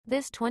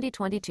This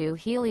 2022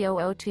 HELIO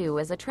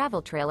O2 is a travel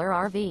trailer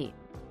RV.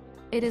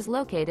 It is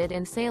located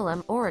in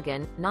Salem,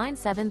 Oregon,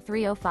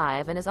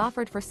 97305 and is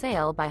offered for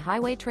sale by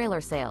Highway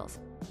Trailer Sales.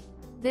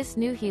 This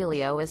new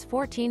HELIO is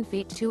 14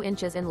 feet 2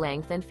 inches in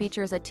length and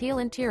features a teal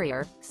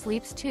interior,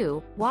 sleeps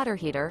 2, water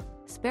heater,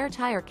 spare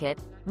tire kit,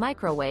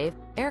 microwave,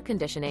 air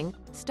conditioning,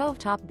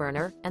 stovetop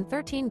burner, and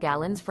 13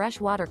 gallons fresh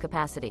water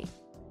capacity.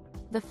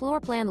 The floor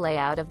plan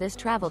layout of this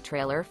travel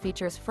trailer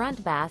features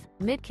front bath,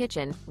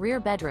 mid-kitchen, rear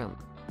bedroom.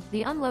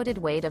 The unloaded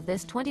weight of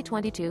this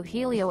 2022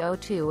 HELIO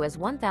O2 is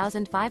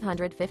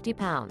 1,550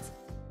 pounds.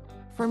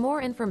 For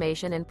more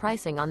information and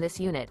pricing on this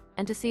unit,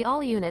 and to see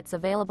all units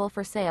available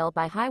for sale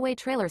by Highway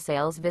Trailer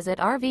Sales, visit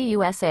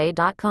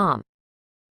RVUSA.com.